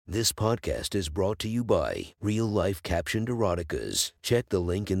This podcast is brought to you by Real Life Captioned Eroticas. Check the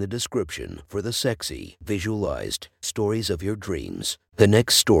link in the description for the sexy, visualized stories of your dreams. The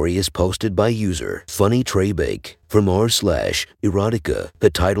next story is posted by user Funny Trebake from r/erotica. The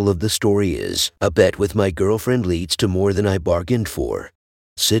title of the story is A Bet with My Girlfriend Leads to More Than I Bargained For.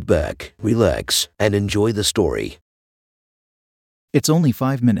 Sit back, relax, and enjoy the story. It's only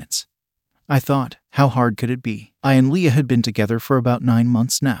 5 minutes. I thought, how hard could it be? I and Leah had been together for about 9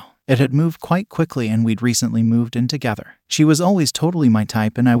 months now. It had moved quite quickly and we'd recently moved in together. She was always totally my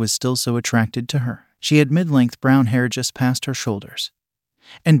type and I was still so attracted to her. She had mid-length brown hair just past her shoulders,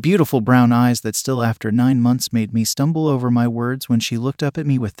 and beautiful brown eyes that still after 9 months made me stumble over my words when she looked up at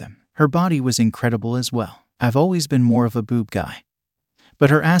me with them. Her body was incredible as well. I've always been more of a boob guy, but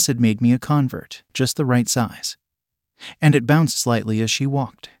her ass had made me a convert, just the right size. And it bounced slightly as she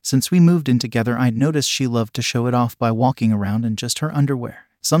walked. Since we moved in together, I'd noticed she loved to show it off by walking around in just her underwear.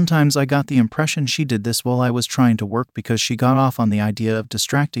 Sometimes I got the impression she did this while I was trying to work because she got off on the idea of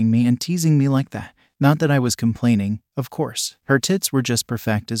distracting me and teasing me like that. Not that I was complaining, of course. Her tits were just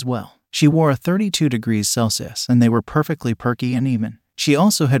perfect as well. She wore a 32 degrees Celsius and they were perfectly perky and even. She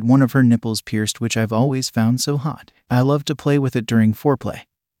also had one of her nipples pierced, which I've always found so hot. I loved to play with it during foreplay,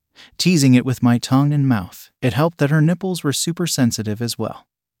 teasing it with my tongue and mouth. It helped that her nipples were super sensitive as well.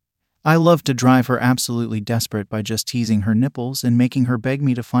 I loved to drive her absolutely desperate by just teasing her nipples and making her beg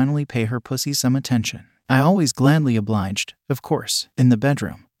me to finally pay her pussy some attention. I always gladly obliged, of course, in the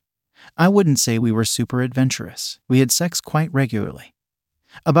bedroom. I wouldn't say we were super adventurous. We had sex quite regularly,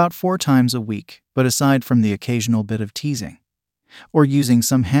 about 4 times a week, but aside from the occasional bit of teasing, or using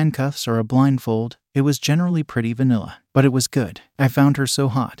some handcuffs or a blindfold, it was generally pretty vanilla. But it was good. I found her so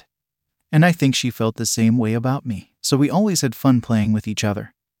hot, and I think she felt the same way about me. So we always had fun playing with each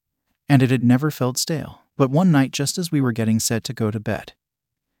other, and it had never felt stale. But one night, just as we were getting set to go to bed,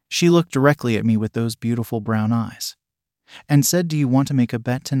 she looked directly at me with those beautiful brown eyes and said, "Do you want to make a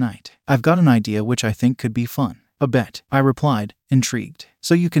bet tonight? I've got an idea which I think could be fun." "A bet," I replied, intrigued.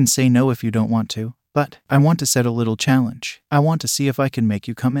 "So you can say no if you don't want to, but I want to set a little challenge. I want to see if I can make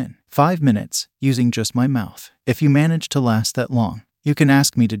you come in 5 minutes, using just my mouth. If you manage to last that long, you can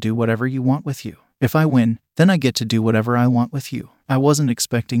ask me to do whatever you want with you. If I win, then I get to do whatever I want with you." I wasn't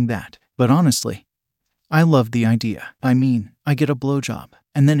expecting that, but honestly, I loved the idea. I mean, I get a blowjob,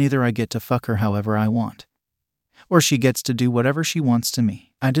 and then either I get to fuck her however I want, or she gets to do whatever she wants to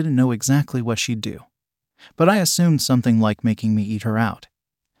me. I didn't know exactly what she'd do, but I assumed something like making me eat her out.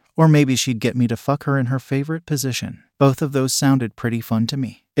 Or maybe she'd get me to fuck her in her favorite position. Both of those sounded pretty fun to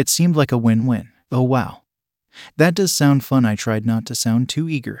me. It seemed like a win-win. Oh wow. That does sound fun. I tried not to sound too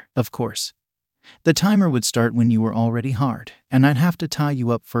eager, of course. The timer would start when you were already hard, and I'd have to tie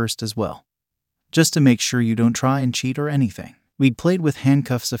you up first as well, just to make sure you don't try and cheat or anything. We'd played with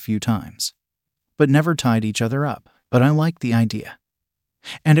handcuffs a few times, but never tied each other up. But I liked the idea.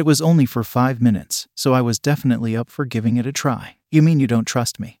 And it was only for 5 minutes, so I was definitely up for giving it a try. "You mean you don't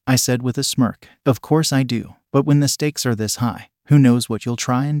trust me?" I said with a smirk. "Of course I do, but when the stakes are this high, who knows what you'll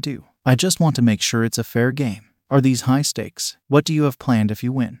try and do? I just want to make sure it's a fair game. Are these high stakes? What do you have planned if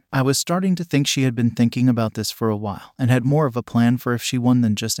you win?" I was starting to think she had been thinking about this for a while and had more of a plan for if she won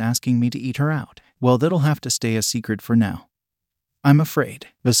than just asking me to eat her out. Well, that'll have to stay a secret for now, I'm afraid.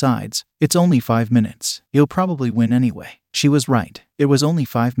 Besides, it's only 5 minutes. You'll probably win anyway. She was right. It was only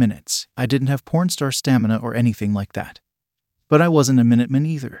 5 minutes. I didn't have porn star stamina or anything like that. But I wasn't a minuteman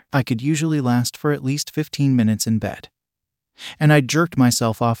either. I could usually last for at least 15 minutes in bed, and I jerked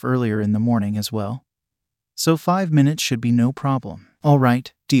myself off earlier in the morning as well. So 5 minutes should be no problem. "All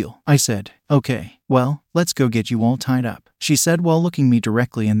right, deal," I said. "Okay, well, let's go get you all tied up," she said while looking me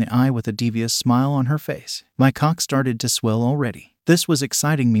directly in the eye with a devious smile on her face. My cock started to swell already. This was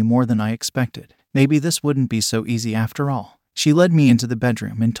exciting me more than I expected. Maybe this wouldn't be so easy after all. She led me into the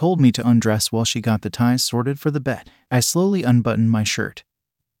bedroom and told me to undress while she got the ties sorted for the bed. I slowly unbuttoned my shirt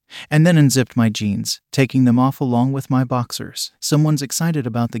and then unzipped my jeans, taking them off along with my boxers. "Someone's excited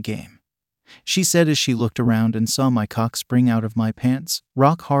about the game," she said as she looked around and saw my cock spring out of my pants.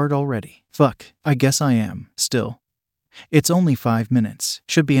 "Rock hard already." "Fuck, I guess I am, still. It's only 5 minutes.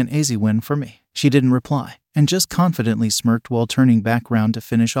 Should be an easy win for me." She didn't reply, and just confidently smirked while turning back round to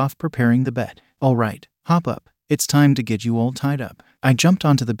finish off preparing the bed. "All right, hop up. It's time to get you all tied up." I jumped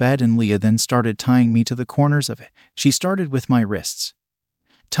onto the bed and Leah then started tying me to the corners of it. She started with my wrists,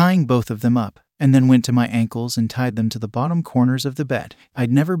 tying both of them up, and then went to my ankles and tied them to the bottom corners of the bed.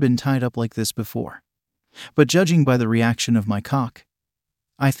 I'd never been tied up like this before, but judging by the reaction of my cock,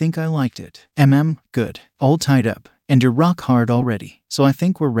 I think I liked it. Good. All tied up, and you're rock hard already, so I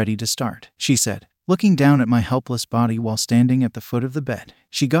think we're ready to start," she said. Looking down at my helpless body while standing at the foot of the bed,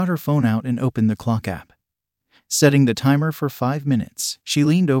 she got her phone out and opened the clock app. Setting the timer for 5 minutes, she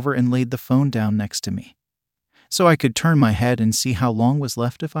leaned over and laid the phone down next to me, so I could turn my head and see how long was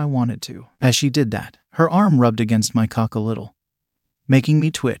left if I wanted to. As she did that, her arm rubbed against my cock a little, making me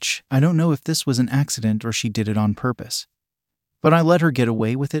twitch. I don't know if this was an accident or she did it on purpose, but I let her get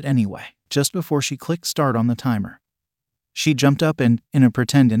away with it anyway. Just before she clicked start on the timer, she jumped up and, in a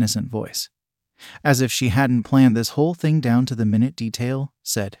pretend innocent voice, as if she hadn't planned this whole thing down to the minute detail,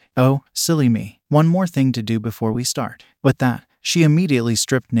 said, "Oh, silly me. One more thing to do before we start." With that, she immediately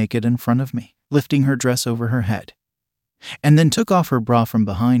stripped naked in front of me, lifting her dress over her head, and then took off her bra from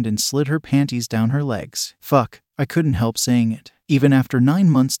behind and slid her panties down her legs. Fuck, I couldn't help saying it. Even after 9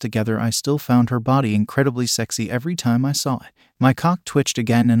 months together, I still found her body incredibly sexy every time I saw it. My cock twitched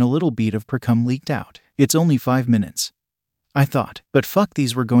again and a little bead of precum leaked out. It's only 5 minutes, I thought, but fuck,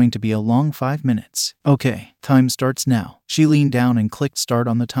 these were going to be a long 5 minutes. Okay, time starts now. She leaned down and clicked start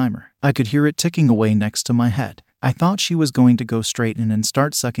on the timer. I could hear it ticking away next to my head. I thought she was going to go straight in and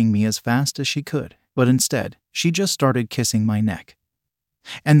start sucking me as fast as she could, but instead, she just started kissing my neck,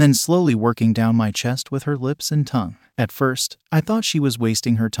 and then slowly working down my chest with her lips and tongue. At first, I thought she was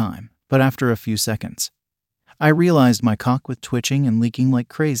wasting her time, but after a few seconds, I realized my cock was twitching and leaking like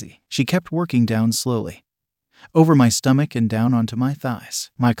crazy. She kept working down slowly, over my stomach and down onto my thighs.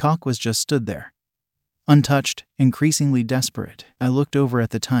 My cock was just stood there, untouched, increasingly desperate. I looked over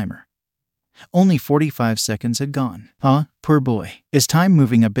at the timer. Only 45 seconds had gone. Poor boy. Is time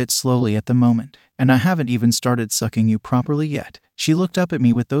moving a bit slowly at the moment, and I haven't even started sucking you properly yet. She looked up at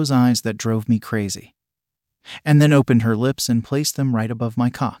me with those eyes that drove me crazy, and then opened her lips and placed them right above my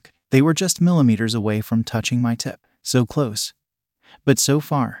cock. They were just millimeters away from touching my tip. So close, but so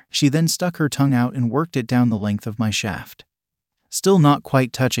far. She then stuck her tongue out and worked it down the length of my shaft, still not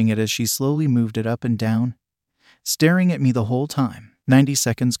quite touching it as she slowly moved it up and down, staring at me the whole time. 90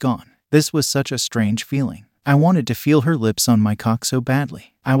 seconds gone. This was such a strange feeling. I wanted to feel her lips on my cock so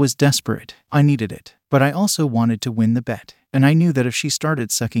badly. I was desperate. I needed it. But I also wanted to win the bet, and I knew that if she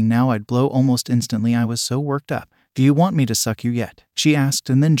started sucking now, I'd blow almost instantly. I was so worked up. "Do you want me to suck you yet?" she asked,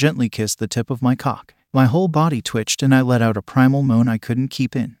 and then gently kissed the tip of my cock. My whole body twitched and I let out a primal moan I couldn't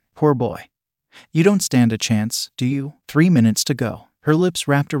keep in. Poor boy. You don't stand a chance, do you? 3 minutes to go. Her lips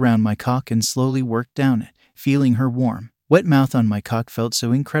wrapped around my cock and slowly worked down it. Feeling her warm, wet mouth on my cock felt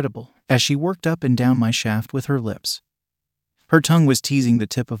so incredible as she worked up and down my shaft with her lips. Her tongue was teasing the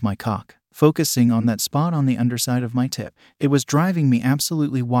tip of my cock, focusing on that spot on the underside of my tip. It was driving me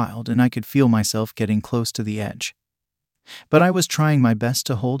absolutely wild and I could feel myself getting close to the edge, but I was trying my best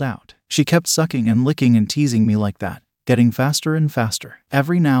to hold out. She kept sucking and licking and teasing me like that, getting faster and faster.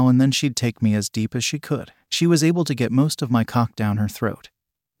 Every now and then she'd take me as deep as she could. She was able to get most of my cock down her throat,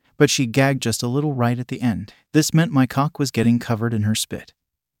 but she gagged just a little right at the end. This meant my cock was getting covered in her spit,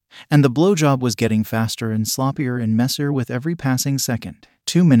 and the blowjob was getting faster and sloppier and messier with every passing second.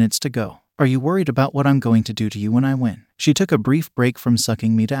 2 minutes to go. Are you worried about what I'm going to do to you when I win? She took a brief break from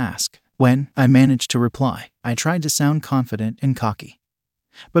sucking me to ask. When I managed to reply, I tried to sound confident and cocky,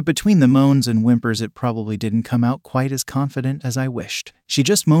 but between the moans and whimpers it probably didn't come out quite as confident as I wished. She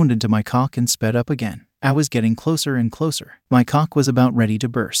just moaned into my cock and sped up again. I was getting closer and closer. My cock was about ready to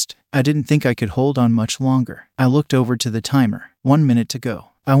burst. I didn't think I could hold on much longer. I looked over to the timer. 1 minute to go.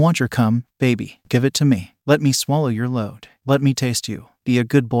 I want your cum, baby. Give it to me. Let me swallow your load. Let me taste you. Be a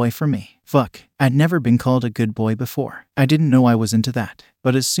good boy for me. Fuck. I'd never been called a good boy before. I didn't know I was into that.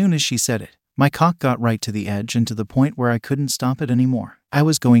 But as soon as she said it, my cock got right to the edge and to the point where I couldn't stop it anymore. I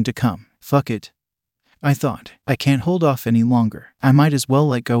was going to come. Fuck it, I thought. I can't hold off any longer. I might as well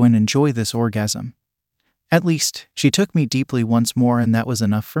let go and enjoy this orgasm. At least, she took me deeply once more and that was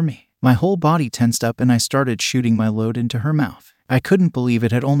enough for me. My whole body tensed up and I started shooting my load into her mouth. I couldn't believe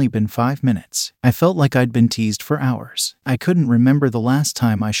it had only been 5 minutes. I felt like I'd been teased for hours. I couldn't remember the last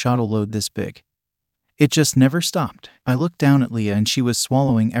time I shot a load this big. It just never stopped. I looked down at Leah and she was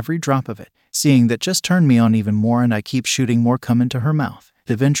swallowing every drop of it. Seeing that just turned me on even more and I keep shooting more cum into her mouth.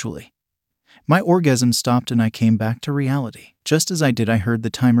 Eventually, my orgasm stopped and I came back to reality. Just as I did, I heard the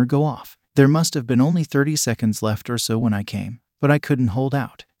timer go off. There must have been only 30 seconds left or so when I came, but I couldn't hold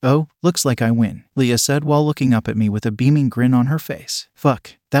out. "Oh, looks like I win," Leah said while looking up at me with a beaming grin on her face.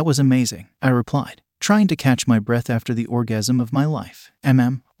 "Fuck, that was amazing," I replied, trying to catch my breath after the orgasm of my life.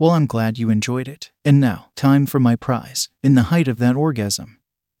 Well, I'm glad you enjoyed it. And now, time for my prize." In the height of that orgasm,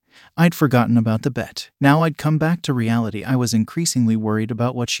 I'd forgotten about the bet. Now I'd come back to reality. I was increasingly worried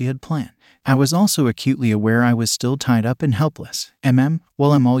about what she had planned. I was also acutely aware I was still tied up and helpless.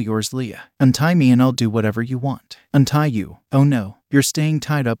 Well, I'm all yours, Leah. Untie me and I'll do whatever you want." "Untie you? Oh no, you're staying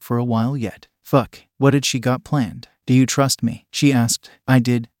tied up for a while yet." Fuck, what had she got planned? Do you trust me? She asked. I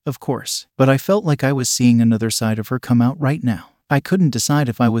did, of course, but I felt like I was seeing another side of her come out right now. I couldn't decide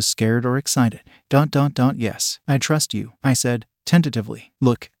if I was scared or excited. Yes, I trust you, I said, tentatively.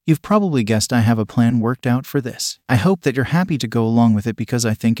 Look, you've probably guessed I have a plan worked out for this. I hope that you're happy to go along with it because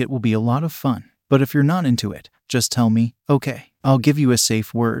I think it will be a lot of fun. But if you're not into it, just tell me, okay? I'll give you a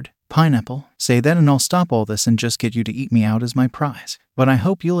safe word. Pineapple. Say that and I'll stop all this and just get you to eat me out as my prize. But I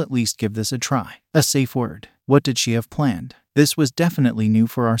hope you'll at least give this a try. A safe word. What did she have planned? This was definitely new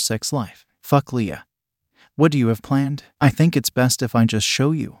for our sex life. Fuck Leah. What do you have planned? I think it's best if I just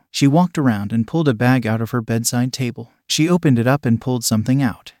show you. She walked around and pulled a bag out of her bedside table. She opened it up and pulled something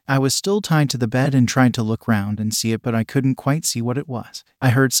out. I was still tied to the bed and tried to look round and see it, but I couldn't quite see what it was. I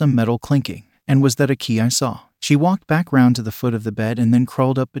heard some metal clinking. And was that a key I saw? She walked back round to the foot of the bed and then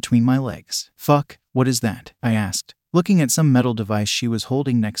crawled up between my legs. Fuck, what is that? I asked, looking at some metal device she was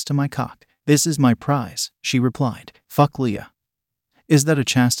holding next to my cock. This is my prize, she replied. Fuck Leah. Is that a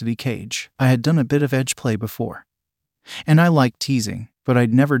chastity cage? I had done a bit of edge play before. And I liked teasing, but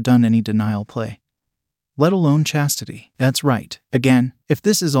I'd never done any denial play. Let alone chastity. That's right. Again, if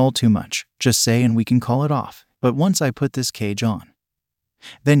this is all too much, just say and we can call it off. But once I put this cage on,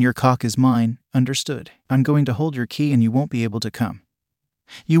 then your cock is mine, understood? I'm going to hold your key and you won't be able to come.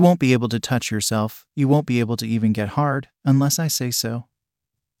 You won't be able to touch yourself. You won't be able to even get hard, unless I say so.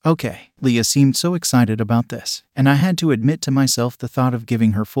 Okay. Leah seemed so excited about this, and I had to admit to myself the thought of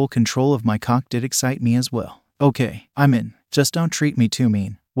giving her full control of my cock did excite me as well. Okay, I'm in. Just don't treat me too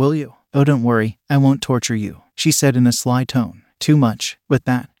mean, will you? Oh, don't worry, I won't torture you, she said in a sly tone. Too much. With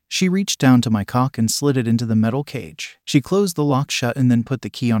that, she reached down to my cock and slid it into the metal cage. She closed the lock shut and then put the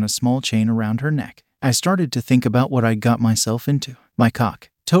key on a small chain around her neck. I started to think about what I'd got myself into. My cock,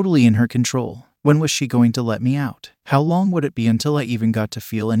 totally in her control. When was she going to let me out? How long would it be until I even got to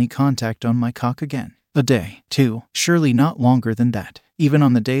feel any contact on my cock again? A day, 2, surely not longer than that, even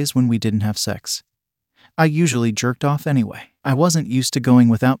on the days when we didn't have sex. I usually jerked off anyway. I wasn't used to going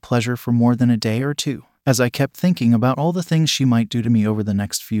without pleasure for more than a day or 2. As I kept thinking about all the things she might do to me over the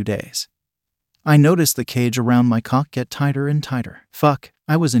next few days, I noticed the cage around my cock get tighter and tighter. Fuck,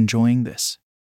 I was enjoying this.